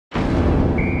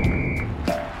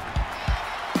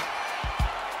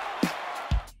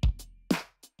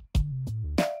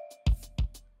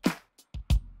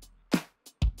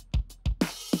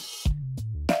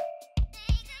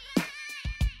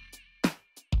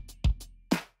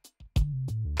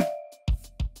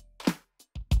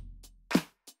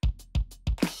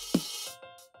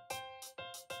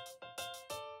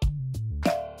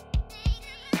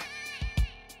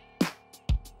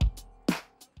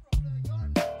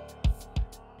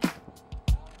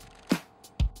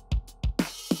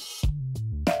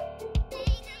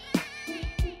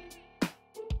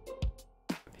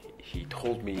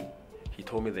told me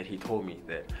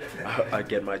that I'd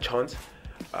get my chance,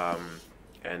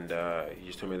 and he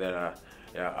just told me that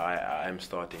I'm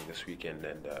starting this weekend,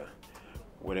 and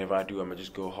whatever I do, I'm gonna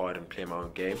just go hard and play my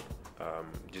own game,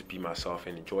 just be myself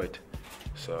and enjoy it.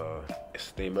 So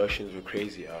the emotions were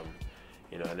crazy. I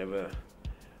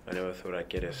never thought I'd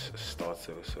get a start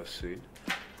so soon,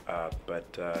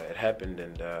 but it happened,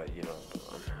 and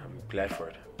I'm glad for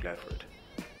it.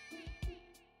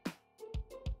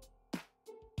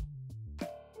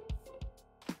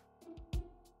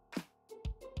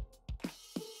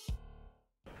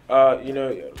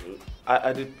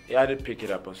 I did pick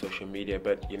it up on social media,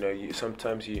 but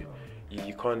sometimes you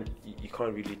can't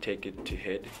really take it to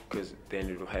head, because then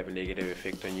it will have a negative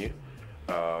effect on you.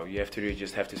 You have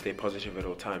to stay positive at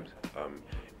all times.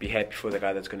 Be happy for the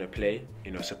guy that's going to play.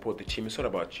 Support the team. It's not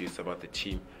about you. It's about the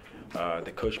team.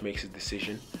 The coach makes his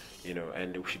decision.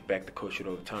 And we should back the coach at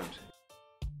all the times.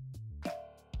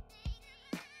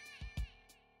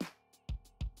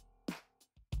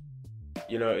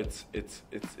 It's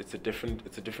a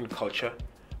different culture.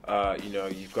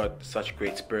 You've got such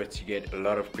great spirits. You get a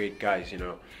lot of great guys.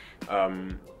 You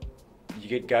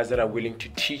get guys that are willing to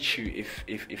teach you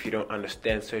if you don't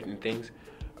understand certain things.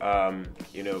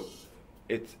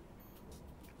 It's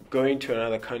going to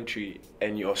another country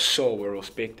and you're so well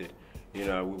respected. We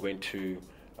went to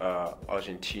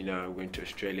Argentina, we went to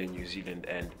Australia, New Zealand,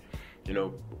 and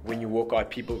when you walk out,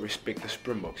 people respect the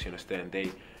Springboks. You understand?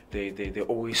 They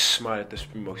always smile at the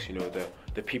Springboks.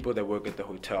 The people that work at the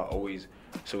hotel are always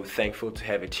so thankful to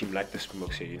have a team like the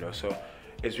Springboks here. So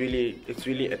it's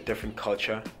really a different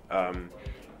culture.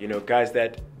 Guys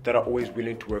that are always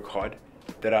willing to work hard,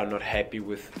 that are not happy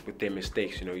with their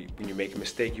mistakes. When you make a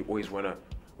mistake, you always wanna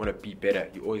be better.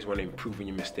 You always wanna improve when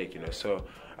you mistake. So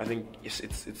I think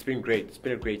it's been great. It's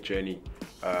been a great journey,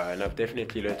 and I've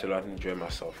definitely learned a lot and enjoyed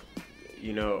myself.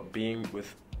 Being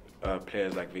with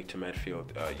players like Victor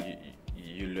Matfield,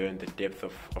 you learn the depth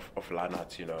of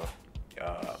lineouts.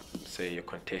 Say you're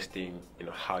contesting,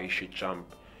 how you should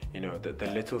jump.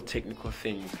 The little technical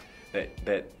things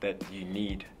that you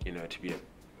need, to be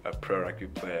a pro rugby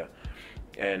player.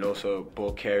 And also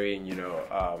ball carrying,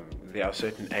 there are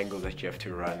certain angles that you have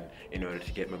to run in order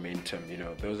to get momentum.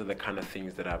 Those are the kind of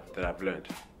things that I've learned.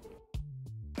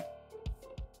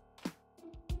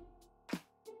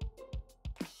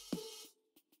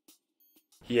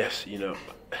 Yes,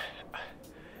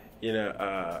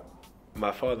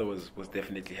 my father was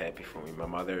definitely happy for me. My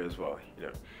mother as well.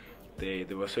 They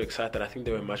were so excited. I think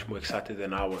they were much more excited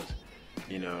than I was.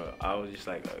 I was just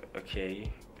like,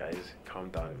 okay, guys, calm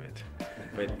down a bit.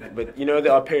 But they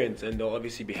are parents, and they'll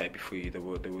obviously be happy for you. They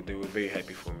were very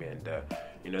happy for me, and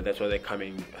that's why they're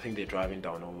coming. I think they're driving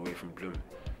down all the way from Bloem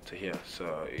to here.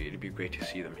 So it'd be great to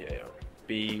see them here.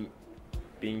 Yeah.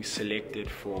 Being selected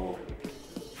for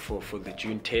the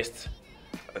June tests,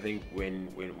 I think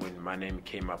when my name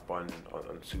came up on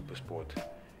SuperSport,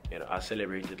 I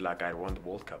celebrated like I won the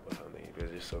World Cup or something. It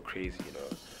was just so crazy.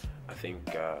 I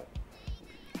think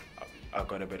I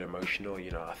got a bit emotional.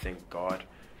 I thank God.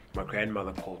 My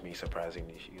grandmother called me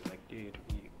surprisingly. She was like, "Dude,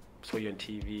 we saw you on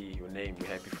TV. Your name. We're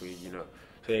happy for you."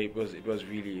 So it was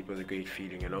a great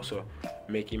feeling, and also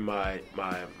making my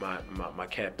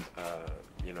cap.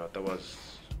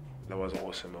 That was an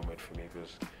awesome moment for me.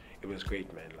 It was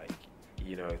great, man. Like,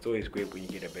 it's always great when you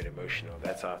get a bit emotional.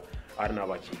 That's how, I don't know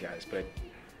about you guys, but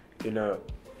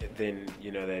then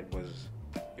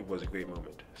it was a great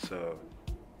moment. So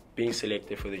being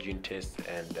selected for the June test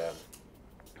and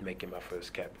making my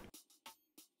first cap.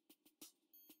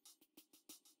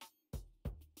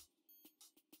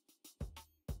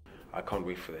 I can't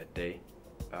wait for that day.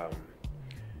 I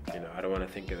don't want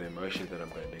to think of the emotions that I'm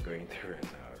going to be going through right now.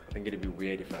 I think it'd be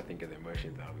weird if I think of the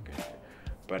emotions that I'm going through.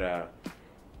 But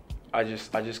I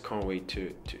just can't wait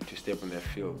to step on that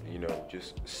field,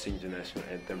 just sing the national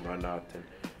anthem, run out, and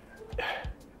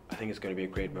I think it's going to be a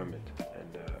great moment.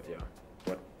 And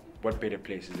what better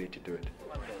place is there to do it?